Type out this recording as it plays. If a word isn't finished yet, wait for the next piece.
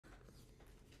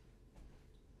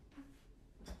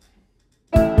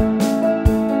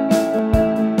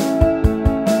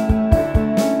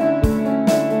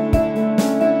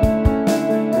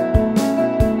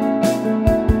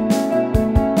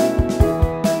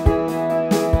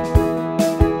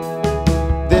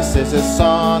is a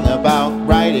song about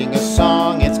writing a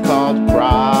song, it's called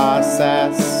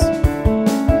Process.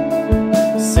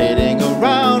 Sitting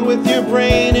around with your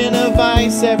brain in a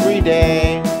vice every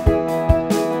day.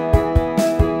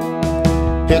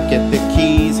 Pick at the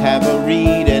keys, have a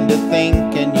read and a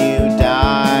think, and you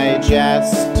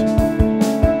digest.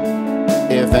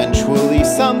 Eventually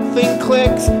something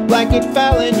clicks like it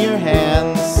fell in your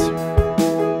hands.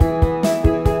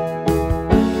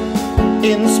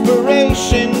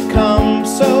 Inspiration comes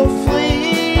so fleetingly.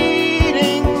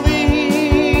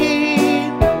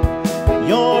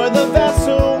 You're the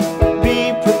vessel,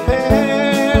 be prepared.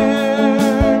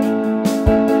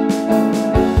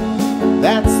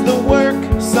 That's the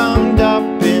work summed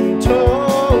up in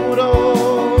total.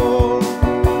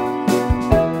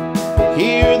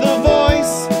 Hear the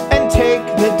voice and take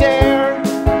the dare.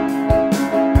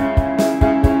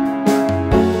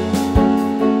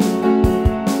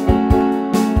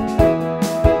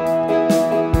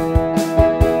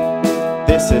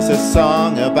 This is a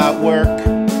song about work.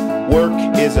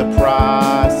 Work is a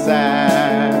process.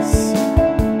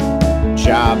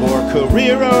 Job or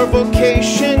career or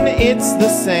vocation, it's the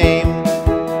same.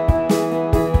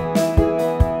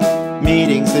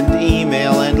 Meetings and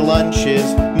email and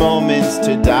lunches, moments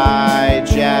to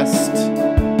digest.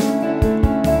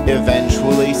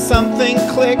 Eventually something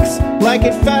clicks like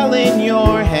it fell in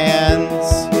your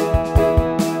hands.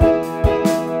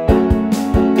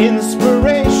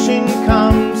 Inspiration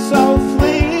comes so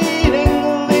fleetingly.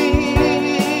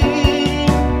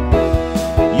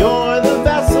 You're the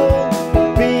vessel,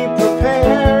 be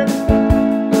prepared.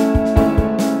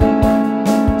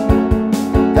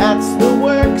 That's the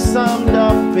work summed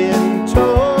up in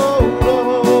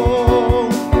total.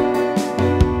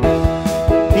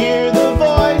 Hear the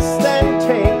voice, then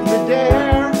take the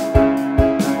dare.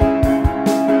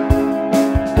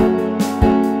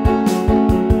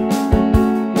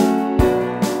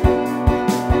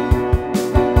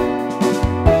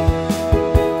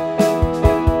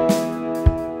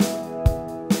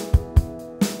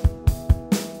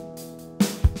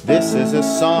 This is a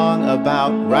song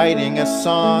about writing a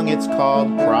song, it's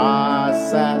called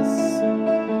Process.